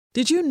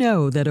Did you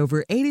know that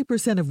over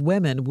 80% of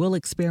women will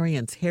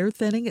experience hair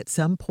thinning at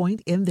some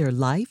point in their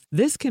life?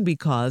 This can be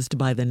caused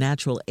by the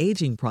natural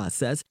aging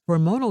process,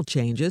 hormonal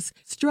changes,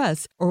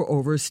 stress, or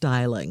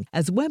overstyling.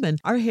 As women,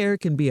 our hair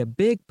can be a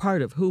big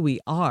part of who we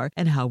are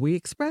and how we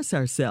express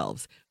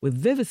ourselves. With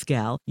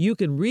Viviscal, you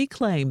can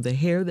reclaim the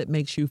hair that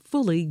makes you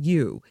fully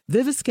you.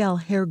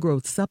 Viviscal hair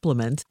growth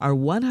supplements are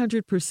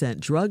 100%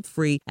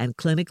 drug-free and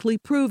clinically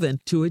proven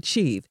to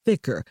achieve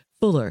thicker,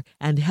 fuller,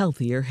 and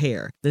healthier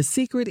hair. The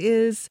secret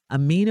is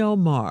Amino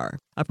Mar,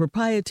 a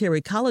proprietary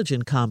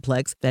collagen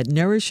complex that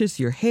nourishes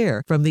your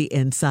hair from the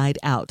inside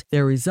out.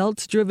 Their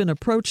results-driven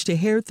approach to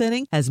hair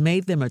thinning has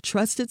made them a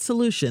trusted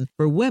solution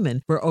for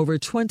women for over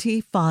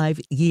 25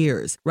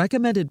 years.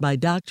 Recommended by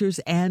doctors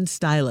and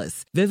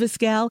stylists,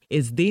 Viviscal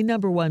is the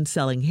 #1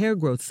 selling hair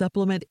growth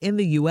supplement in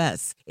the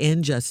U.S.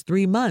 In just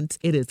 3 months,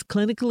 it is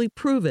clinically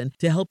proven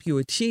to help you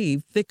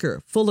achieve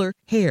thicker, fuller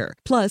hair.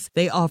 Plus,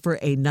 they offer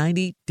a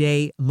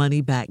 90-day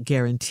money-back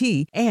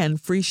guarantee and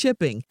free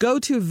shipping. Go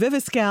to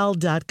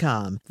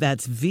Viviscal.com.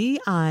 That's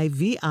Viviscal.com.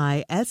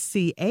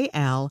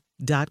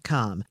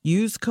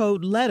 Use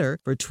code LETTER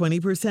for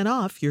 20%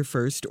 off your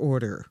first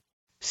order.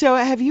 So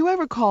have you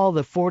ever called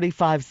the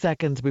 45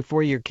 seconds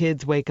before your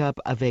kids wake up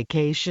a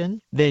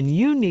vacation? Then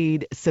you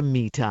need some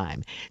me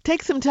time.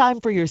 Take some time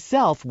for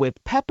yourself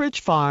with Pepperidge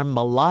Farm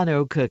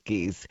Milano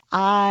cookies.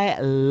 I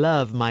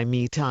love my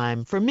me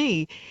time. For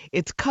me,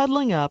 it's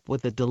cuddling up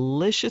with a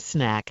delicious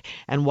snack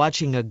and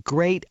watching a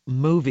great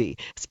movie,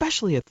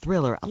 especially a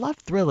thriller. I love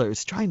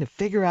thrillers, trying to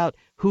figure out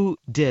who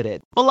did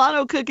it.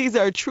 Milano cookies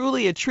are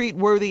truly a treat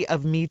worthy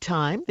of me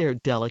time. They're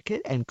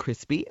delicate and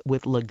crispy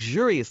with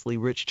luxuriously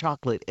rich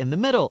chocolate in the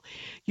middle.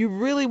 You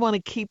really want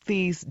to keep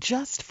these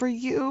just for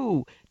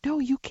you. No,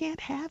 you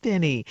can't have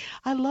any.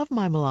 I love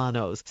my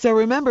Milanos. So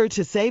remember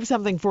to save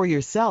something for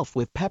yourself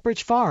with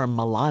Pepperidge Farm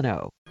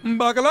Milano.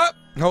 Buckle up.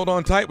 Hold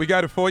on tight. We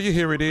got it for you.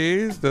 Here it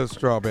is, the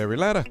Strawberry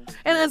Letter.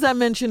 And as I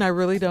mentioned, I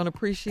really don't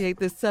appreciate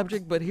this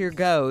subject, but here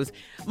goes.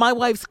 My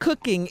wife's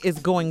cooking is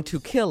going to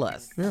kill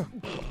us. Yeah.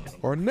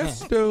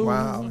 Ernesto.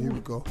 Wow, here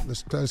we go.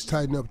 Let's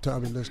tighten up,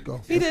 Tommy. Let's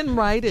go. He didn't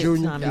write it,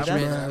 Junior,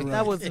 Tommy.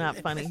 That was not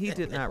funny. He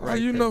did not write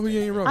it. You know he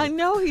ain't wrote it. I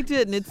know he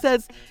didn't. It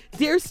says,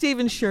 Dear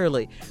Stephen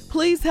Shirley,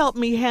 please help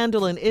me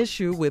handle an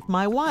issue with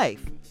my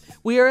wife.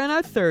 We are in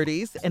our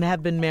 30s and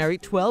have been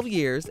married 12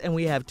 years, and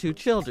we have 2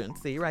 children.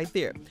 See, right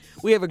there.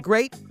 We have a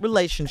great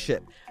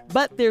relationship,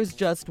 but there's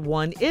just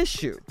one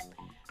issue.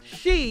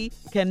 She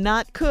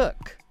cannot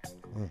cook,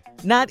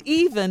 not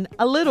even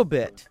a little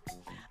bit.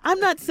 I'm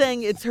not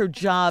saying it's her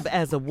job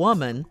as a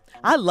woman.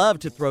 I love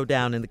to throw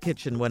down in the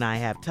kitchen when I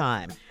have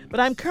time, but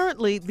I'm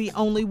currently the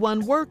only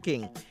one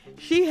working.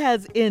 She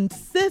has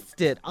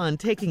insisted on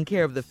taking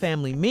care of the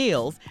family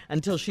meals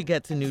until she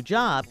gets a new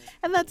job,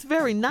 and that's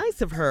very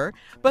nice of her,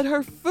 but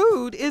her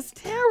food is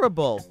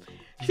terrible.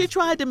 She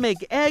tried to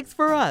make eggs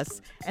for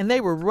us, and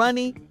they were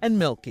runny and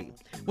milky.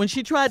 When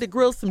she tried to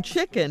grill some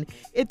chicken,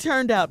 it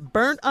turned out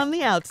burnt on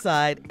the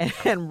outside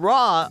and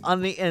raw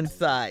on the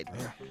inside.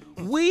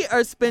 We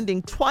are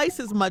spending twice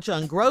as much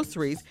on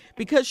groceries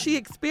because she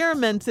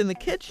experiments in the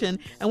kitchen,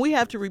 and we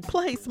have to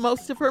replace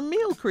most of her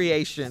meal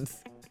creations.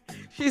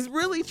 She's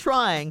really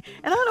trying,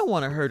 and I don't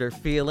want to hurt her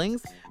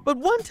feelings, but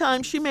one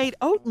time she made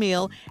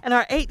oatmeal, and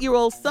our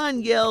 8-year-old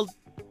son yelled,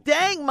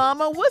 "Dang,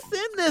 Mama, what's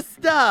in this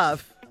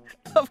stuff?"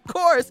 Of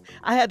course,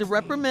 I had to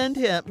reprimand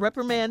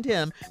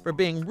him for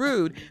being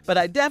rude, but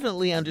I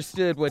definitely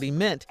understood what he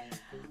meant.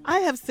 I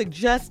have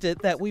suggested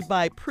that we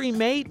buy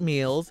pre-made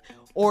meals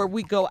or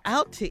we go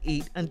out to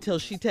eat until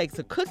she takes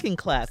a cooking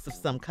class of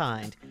some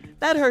kind.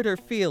 That hurt her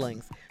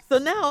feelings. So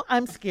now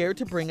I'm scared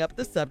to bring up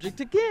the subject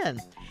again.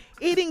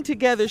 Eating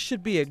together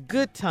should be a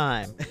good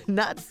time,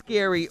 not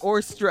scary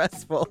or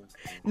stressful.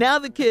 Now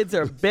the kids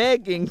are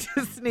begging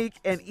to sneak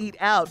and eat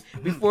out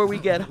before we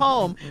get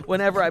home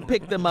whenever I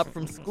pick them up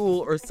from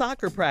school or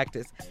soccer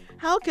practice.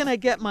 How can I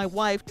get my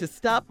wife to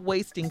stop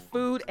wasting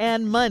food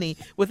and money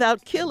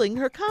without killing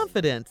her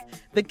confidence?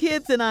 The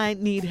kids and I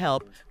need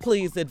help.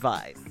 Please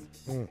advise.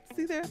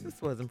 See there?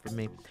 This wasn't for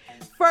me.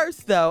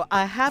 First, though,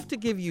 I have to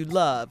give you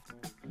love.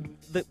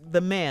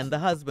 The man, the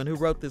husband who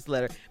wrote this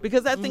letter,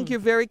 because I think you're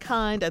very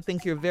kind. I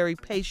think you're a very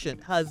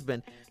patient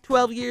husband.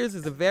 12 years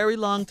is a very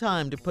long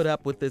time to put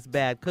up with this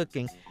bad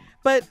cooking.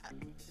 But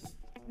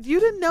you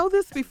didn't know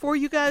this before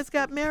you guys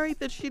got married,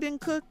 that she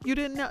didn't cook? You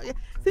didn't know? It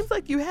seems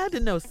like you had to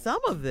know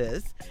some of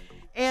this.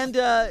 And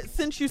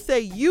since you say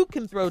you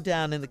can throw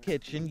down in the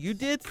kitchen, you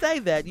did say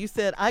that. You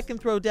said, I can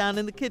throw down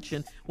in the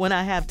kitchen when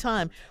I have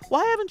time.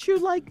 Why haven't you,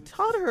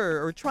 taught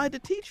her or tried to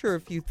teach her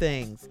a few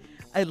things?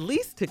 At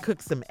least to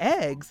cook some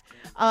eggs.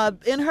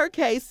 In her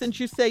case, since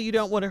you say you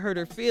don't want to hurt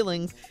her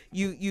feelings,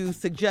 you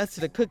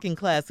suggested a cooking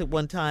class at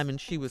one time and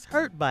she was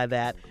hurt by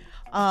that.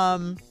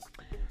 I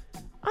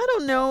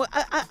don't know.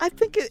 I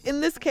think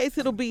in this case,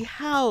 it'll be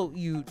how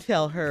you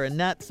tell her and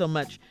not so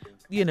much,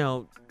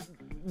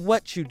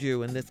 what you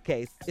do in this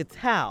case. It's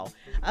how.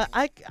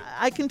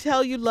 I can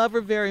tell you love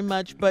her very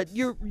much, but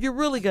you're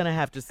really going to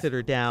have to sit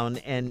her down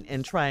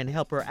and try and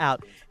help her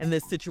out in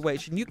this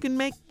situation. You can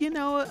make,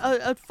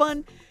 a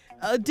fun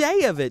a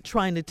day of it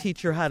trying to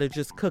teach her how to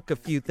just cook a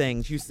few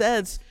things. You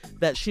said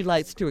that she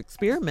likes to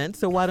experiment,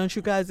 so why don't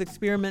you guys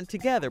experiment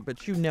together?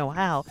 But you know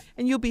how,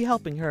 and you'll be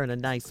helping her in a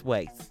nice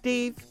way.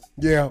 Steve?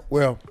 Yeah,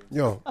 well,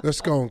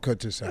 let's go and cut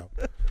this out.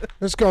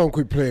 Let's go and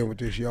quit playing with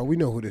this, y'all. We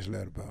know who this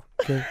letter about,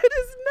 okay? It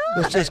is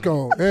not. Let's just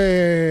go on.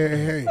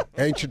 Hey.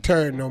 Ain't your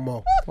turn no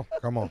more.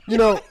 Come on.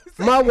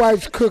 My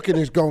wife's cooking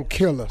is going to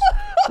kill us.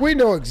 We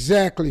know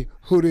exactly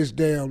who this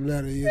damn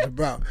letter is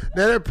about.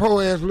 Now, that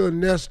poor ass little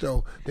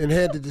Nesto then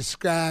had to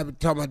describe it,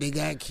 talking about they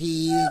got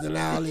kids and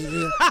all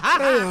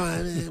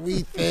this.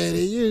 We fed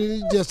it.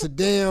 You just a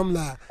damn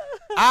lie.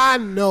 I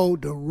know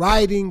the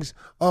writings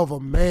of a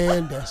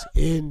man that's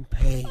in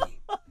pain.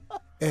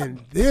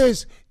 And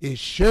this is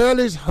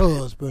Shirley's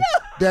husband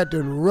that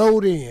done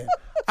wrote in.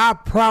 I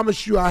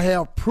promise you I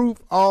have proof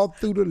all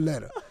through the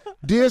letter.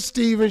 Dear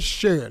Stephen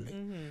Shirley,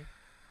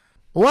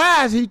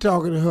 why is he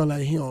talking to her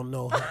like he don't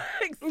know her?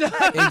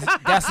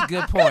 That's a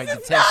good point,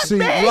 Detective. See,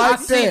 right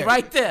there.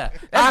 Right there.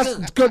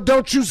 That's good.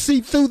 Don't you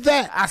see through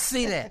that? I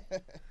see that.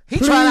 He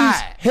Please trying to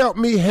hide. help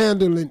me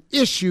handle an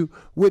issue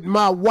with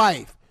my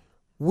wife.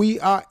 We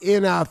are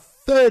in our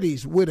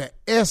 30s with an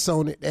S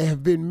on it and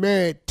have been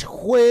married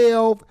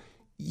 12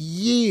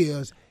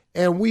 years,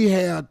 and we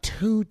have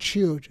 2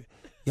 children.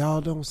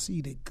 Y'all don't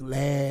see the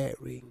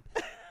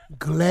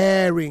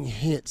glaring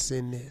hints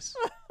in this.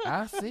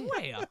 I see.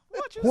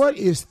 What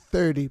is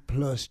 30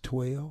 plus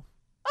 12?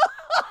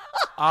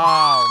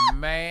 Oh,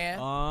 man.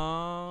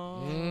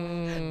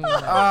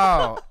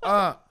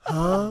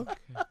 Huh?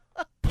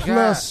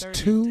 Plus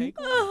 2?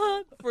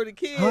 For the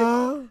kids.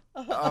 Huh?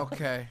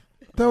 Okay.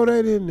 Throw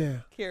that in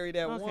there. Carry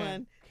that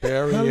one.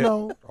 Carry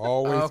Hello. it.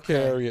 Always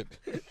carry it.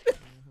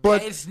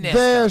 But It's Nesto.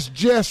 there's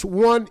just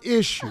one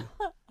issue.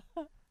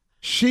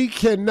 She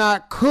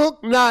cannot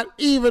cook, not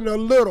even a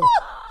little.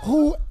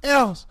 Who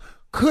else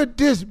could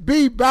this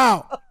be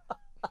about?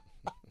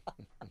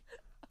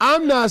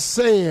 I'm not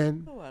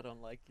saying Oh, I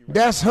don't like you.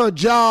 that's her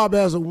job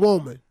as a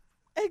woman.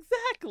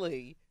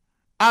 Exactly.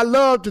 I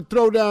love to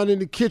throw down in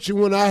the kitchen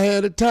when I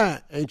had the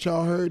time. Ain't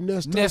y'all heard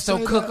Nesto say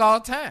Nesto cook that? all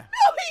the time.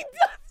 No, he does.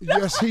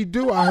 Yes, he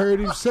do. I heard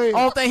him say it.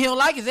 Only thing he don't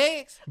like is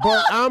eggs.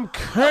 But I'm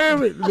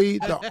currently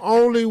the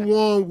only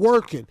one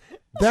working.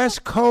 That's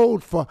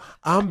code for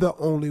I'm the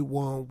only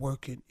one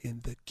working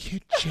in the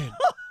kitchen.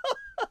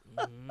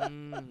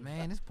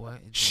 Man, this boy.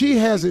 She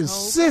has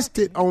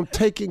insisted on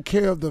taking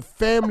care of the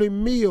family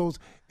meals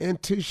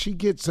until she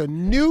gets a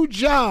new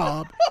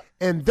job,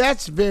 and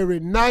that's very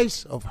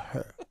nice of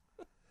her.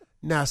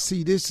 Now,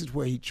 see, this is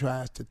where he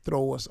tries to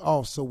throw us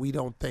off so we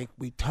don't think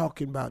we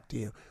talking about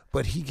them.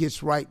 But he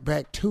gets right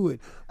back to it.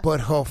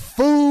 But her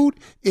food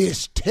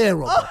is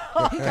terrible.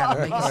 He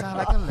gotta make it sound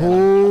like a letter.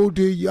 Who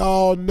do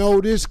y'all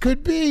know this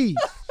could be?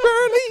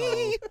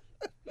 Shirley.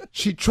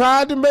 She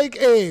tried to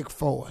make egg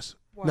for us.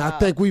 Now, I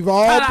think we've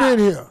all Ta-da. been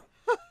here.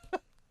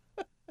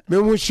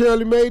 Remember when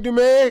Shirley made them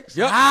eggs?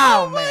 Yep.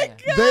 Oh, man.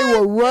 They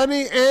were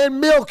runny and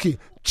milky,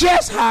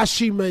 just how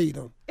she made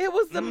them. It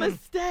was a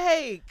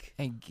mistake.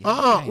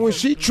 When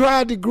she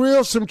tried to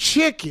grill some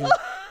chicken,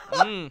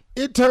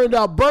 it turned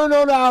out burnt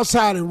on the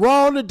outside and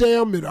raw on the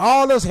damn middle.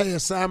 All us had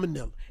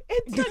salmonella.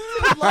 It took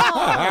too long.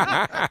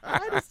 Why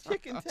does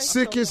chicken take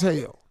Sick so as long?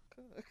 hell.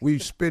 We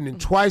spending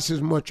twice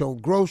as much on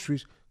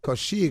groceries because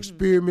she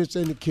experiments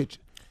in the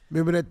kitchen.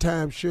 Remember that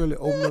time Shirley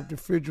opened up the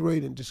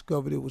refrigerator and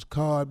discovered it was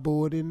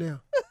cardboard in there?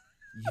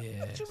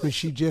 Yes. When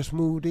she just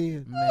moved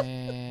in.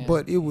 Man.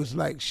 But it was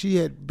like she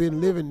had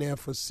been living there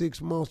for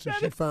 6 months and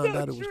she found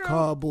out it was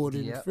cardboard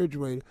in the Yep.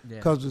 refrigerator Yeah.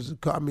 because it was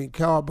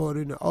cardboard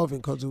in the oven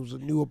because it was a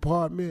new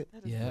apartment.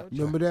 Yeah.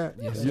 Remember that?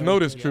 Yes, You know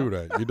this true,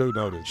 that. You do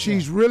know this.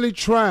 She's really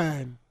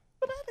trying,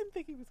 But I didn't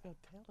think he was going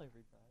to tell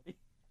everybody.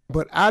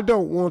 but I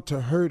don't want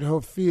to hurt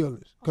her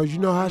feelings because you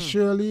know how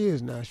Shirley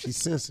is now. She's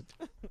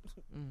sensitive.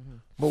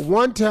 But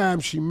one time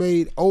she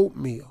made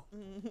oatmeal.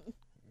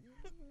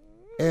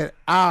 And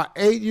our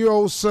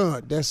 8-year-old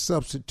son, that's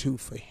substitute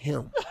for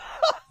him.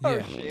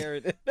 Yeah.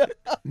 Sheridan.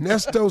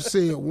 Nesto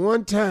said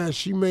one time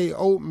she made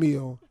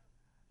oatmeal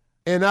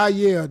and I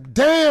yelled,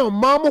 "Damn,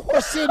 mama,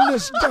 what's in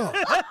this stuff?"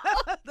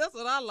 That's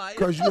what I like.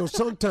 Because,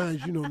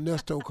 sometimes,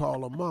 Nesto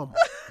call her mama.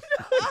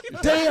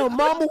 "Damn,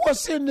 mama,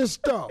 what's in this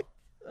stuff?"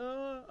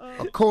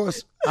 Of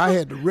course, I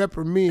had to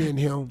reprimand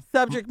him.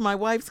 Subject, my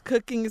wife's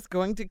cooking is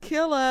going to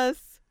kill us.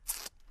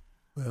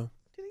 Well,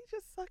 Did he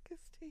just suck his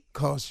teeth?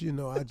 because,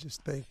 I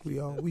just think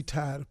we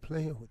tired of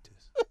playing with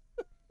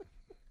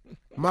this.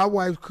 My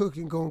wife's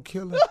cooking gonna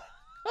kill her.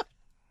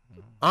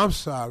 I'm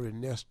sorry,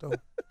 Nesto.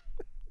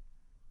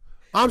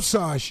 I'm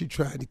sorry she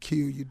tried to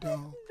kill you,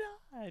 dog.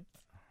 Not.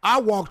 I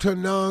walked her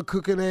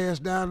non-cooking ass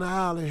down the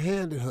aisle and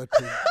handed her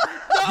to her.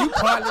 You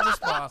partly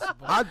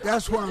responsible.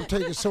 That's why I'm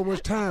taking so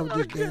much time with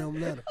this damn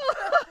letter.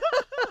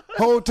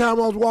 Whole time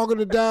I was walking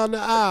her down the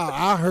aisle,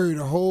 I heard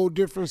a whole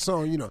different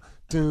song,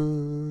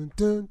 Dun,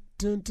 dun,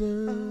 dun,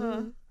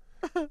 dun.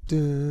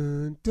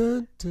 Dun,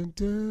 dun, dun,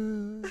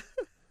 dun.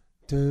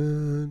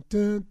 Dun,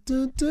 dun,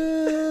 dun,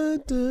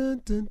 dun,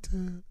 dun, dun,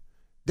 dun.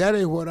 That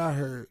ain't what I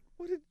heard.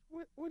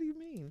 What do you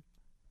mean?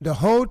 The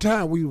whole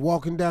time we were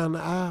walking down the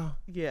aisle,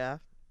 Yeah.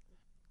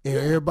 and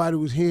everybody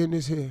was hearing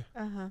this here.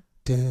 Uh-huh.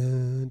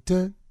 Dun,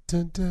 dun,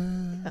 dun,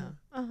 dun.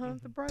 Yeah. Uh-huh.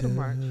 The bridal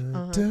march.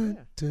 Uh-huh. Dun,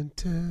 dun,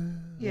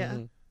 dun. Yeah.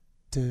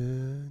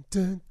 Dun,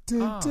 dun,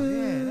 dun, Oh,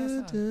 yeah,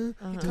 that's dun,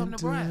 He dun, come to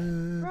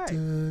Brian. dun, Right.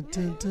 dun,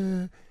 dun,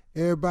 dun.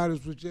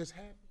 Everybody was just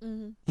happy.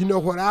 Mm-hmm. You know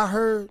what I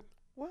heard?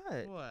 What?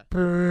 What?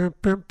 Purr,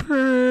 purr,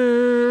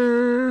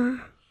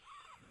 purr.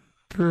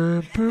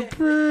 Purr, purr,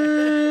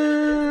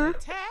 purr. The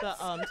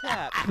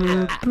tap. Purr,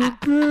 Yeah. purr,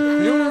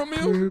 purr. Funeral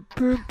music?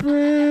 Purr,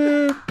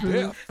 purr, purr.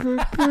 Yeah. Purr,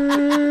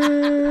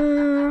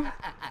 purr.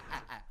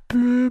 Purr,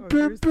 Oh, purr,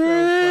 you're so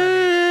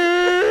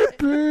purr.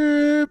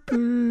 Purr,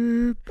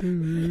 purr, purr.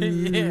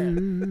 Yeah.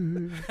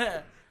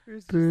 You're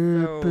just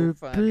Purr, so purr,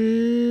 funny.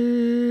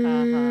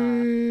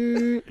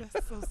 purr.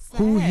 That's so sad.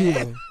 Who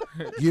here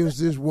gives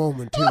this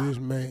woman to this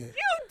man?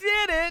 You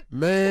did it.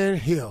 Man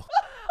here.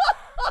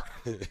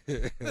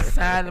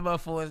 Sign him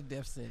up for his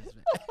death sentence.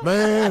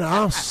 Man,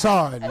 I'm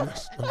sorry,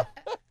 Nestor.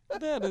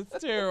 That is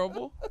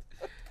terrible.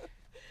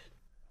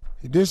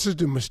 This is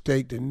the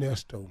mistake that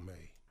Nestor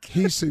made.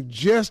 He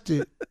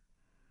suggested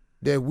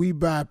that we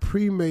buy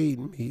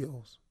pre-made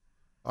meals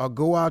or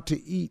go out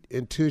to eat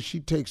until she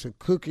takes a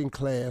cooking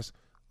class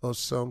of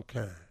some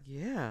kind.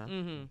 Yeah.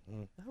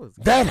 Mm-hmm. That was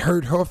That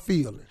hurt her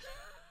feelings.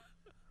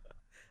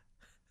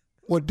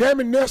 Well, damn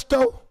it,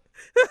 Nestor.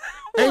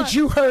 Ain't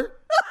you hurt?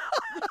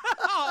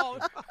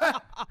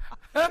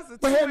 Well,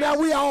 hell, now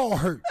we all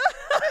hurt.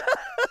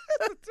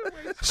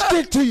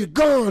 Stick to your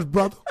guns,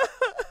 brother.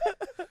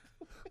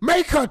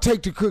 Make her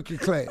take the cooking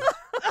class.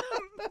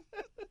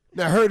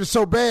 Now, hurt it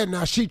so bad,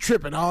 now she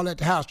tripping all at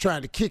the house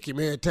trying to kick him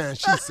every time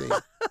she said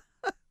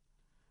it.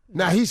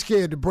 Now he's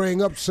scared to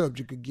bring up the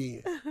subject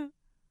again.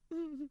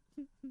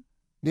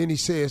 Then he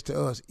says to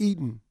us,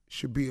 eating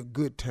should be a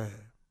good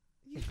time.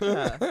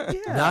 yeah.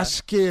 Not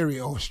scary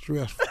or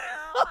stressful.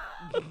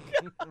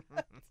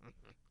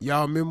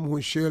 Y'all remember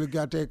when Shirley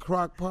got that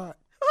crock pot?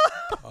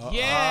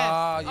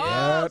 Yes.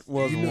 That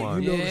was You know,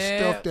 one. you know the Yeah.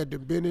 stuff that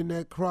had been in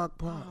that crock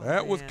pot?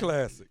 That was man.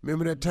 classic.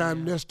 Remember that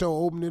time Nestor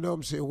opened it up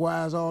and said,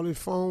 why is all this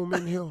foam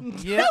in here?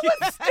 Yep.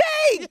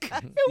 Steak.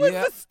 It was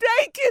Yep. a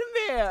steak in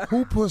there.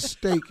 Who put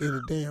steak in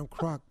a damn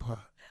crock pot?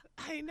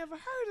 I ain't never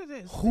heard of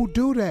this. Who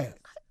do that?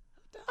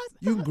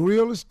 You can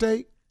grill a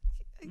steak.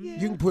 Yeah.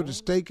 You can put a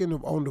steak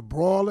on the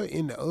broiler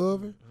in the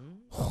oven.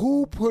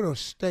 Who put a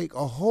steak,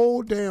 a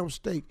whole damn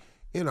steak,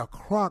 in a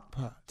crock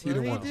pot? She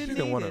didn't he want. didn't She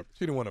didn't eat want it. to. She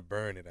didn't want to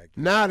burn it. I guess.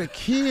 Now the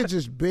kids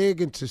is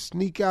begging to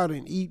sneak out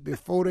and eat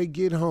before they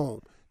get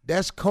home.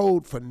 That's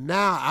code for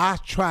now I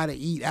try to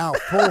eat out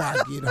before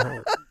I get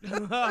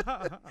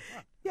home.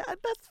 Yeah,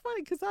 that's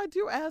funny because I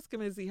do ask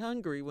him, is he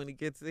hungry when he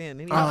gets in?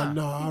 And he, Oh,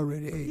 no, I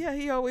already ate. yeah,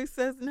 he always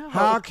says no.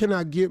 How can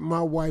I get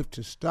my wife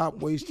to stop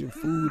wasting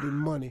food and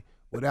money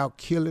without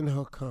killing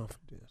her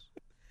confidence?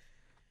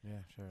 Yeah,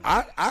 sure.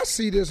 I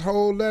see this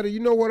whole letter.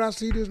 You know what I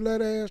see this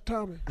letter as,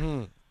 Tommy?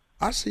 Mm.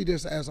 I see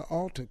this as an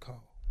altar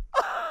call.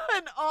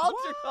 An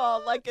altar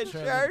call like a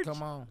Shirley, church?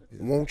 come on.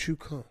 Won't you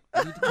come?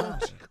 You need to come.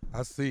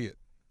 I see it.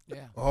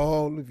 Yeah.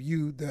 All of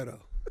you that are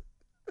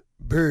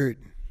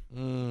burdened,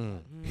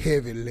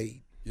 heavy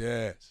laden,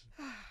 Yes.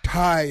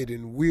 tired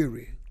and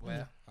weary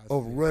Well,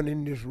 of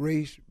running this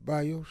race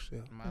by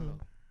yourself, my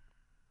Lord.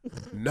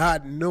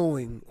 not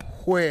knowing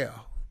where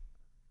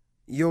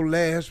your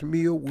last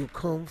meal will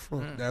come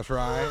from. That's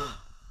right.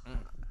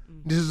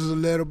 This is a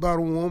letter about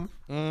a woman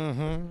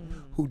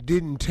Mm-hmm. who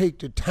didn't take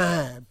the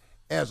time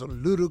as a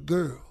little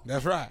girl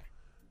That's right.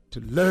 to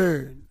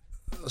learn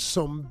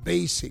some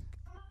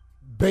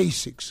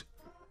basics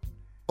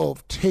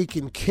of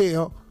taking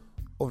care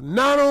of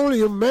not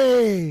only a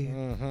man,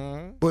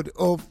 Mm-hmm. but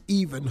of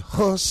even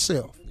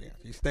herself. Yeah.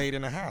 She stayed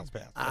in the house,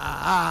 Pastor.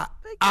 I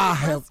go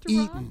have restaurants.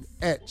 eaten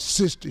at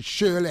Sister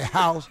Shirley's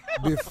house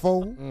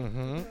before.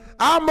 Mm-hmm.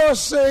 I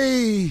must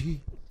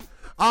say,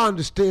 I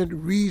understand the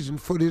reason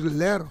for this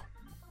letter.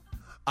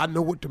 I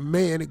know what the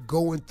man is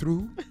going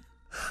through.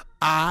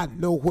 I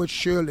know what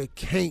Shirley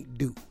can't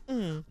do.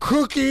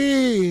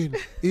 Cooking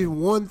is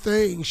one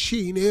thing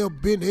she ain't ever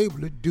been able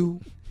to do.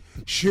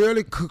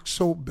 Shirley cooked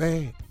so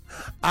bad.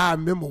 I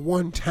remember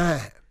one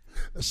time,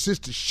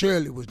 Sister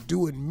Shirley was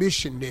doing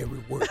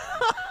missionary work.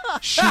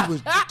 She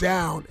was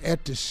down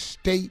at the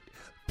state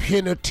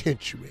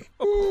penitentiary.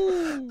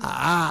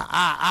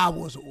 I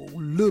was a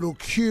little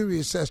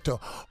curious as to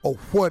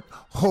what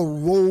her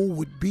role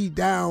would be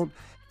down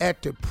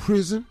at the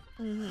prison.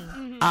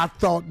 I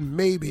thought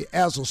maybe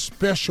as a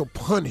special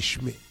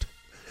punishment,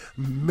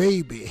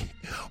 maybe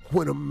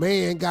when a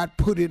man got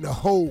put in a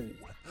hole,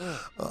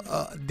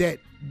 that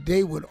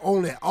they would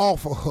only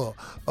offer her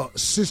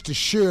Sister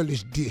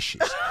Shirley's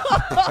dishes.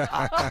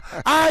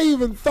 I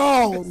even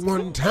thought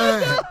one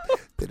time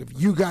that if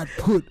you got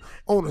put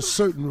on a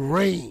certain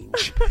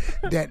range,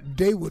 that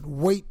they would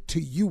wait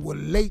till you were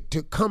late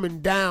to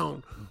coming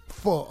down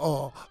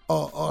for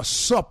a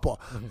supper,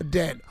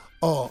 that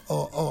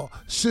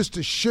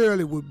Sister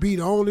Shirley would be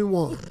the only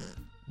one.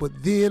 But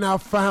then I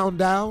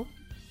found out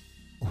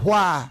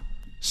why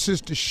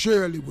Sister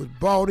Shirley was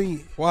brought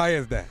in. Why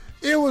is that?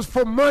 It was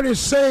for money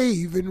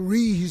saving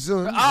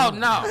reasons. Oh,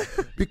 no.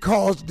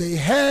 Because they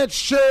had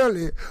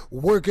Shirley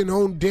working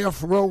on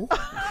death row.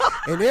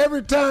 And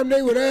every time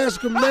they would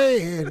ask a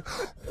man,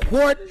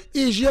 what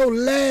is your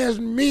last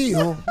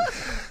meal?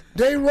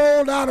 They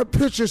rolled out a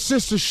picture of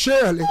Sister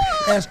Shirley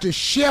as the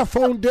chef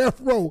on death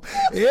row.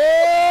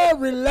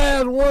 Every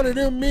last one of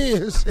them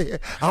men said,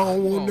 I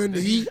don't want nothing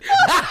to eat.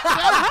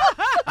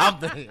 I'm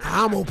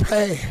going to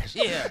pass.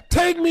 Yeah.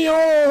 Take me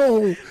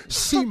on,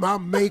 see my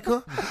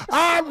maker.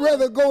 I'd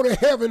rather go to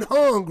heaven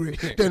hungry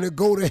than to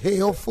go to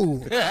hell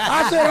full.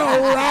 I said,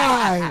 all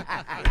right.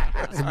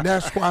 And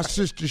that's why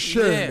Sister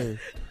Shirley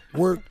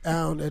worked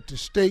down at the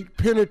state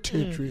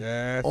penitentiary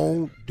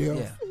on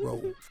death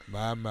row.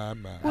 My.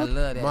 I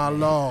love that. My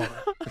Lord.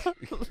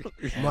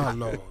 My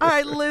Lord. All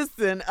right,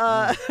 listen,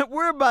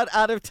 we're about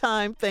out of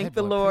time, thank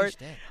the boy Lord.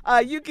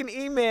 preached You can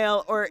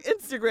email or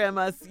Instagram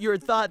us your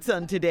thoughts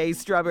on today's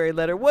Strawberry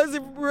Letter. Was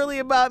it really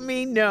about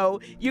me? No.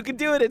 You can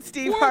do it at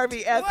Steve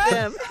Harvey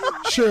FM.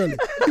 Shirley,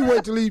 you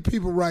wait to leave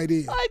people right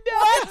in. I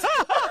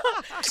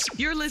know.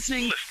 You're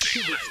listening to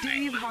the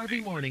Steve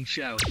Harvey Morning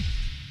Show.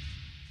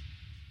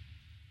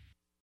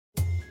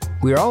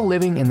 We are all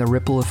living in the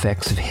ripple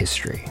effects of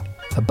history.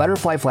 A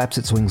butterfly flaps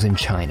its wings in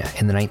China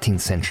in the 19th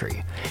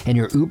century, and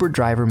your Uber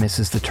driver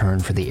misses the turn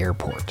for the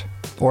airport.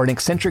 Or an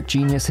eccentric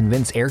genius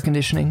invents air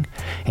conditioning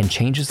and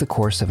changes the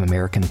course of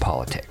American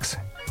politics.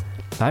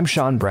 I'm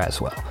Sean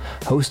Braswell,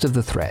 host of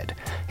The Thread,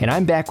 and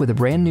I'm back with a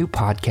brand new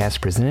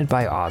podcast presented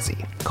by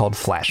Ozzy called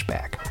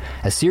Flashback,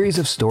 a series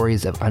of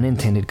stories of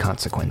unintended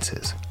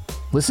consequences.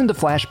 Listen to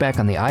Flashback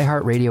on the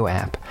iHeartRadio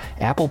app,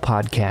 Apple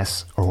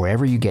Podcasts, or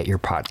wherever you get your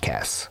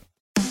podcasts.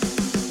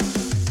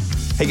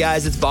 Hey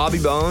guys, it's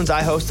Bobby Bones.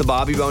 I host the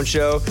Bobby Bones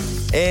Show,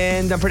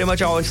 and I'm pretty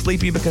much always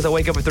sleepy because I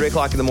wake up at 3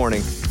 o'clock in the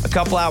morning. A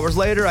couple hours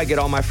later, I get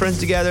all my friends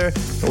together,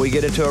 and we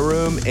get into a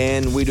room,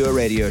 and we do a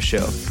radio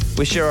show.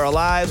 We share our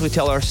lives, we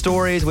tell our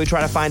stories, we try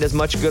to find as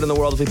much good in the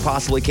world as we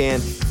possibly can,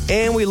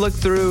 and we look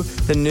through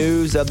the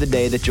news of the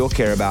day that you'll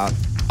care about.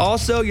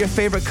 Also, your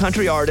favorite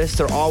country artists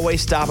are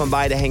always stopping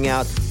by to hang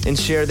out and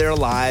share their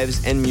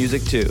lives and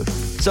music too.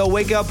 So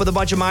wake up with a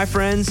bunch of my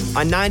friends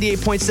on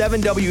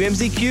 98.7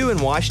 WMZQ in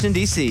Washington,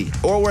 D.C.,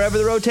 or wherever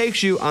the road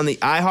takes you on the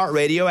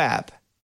iHeartRadio app.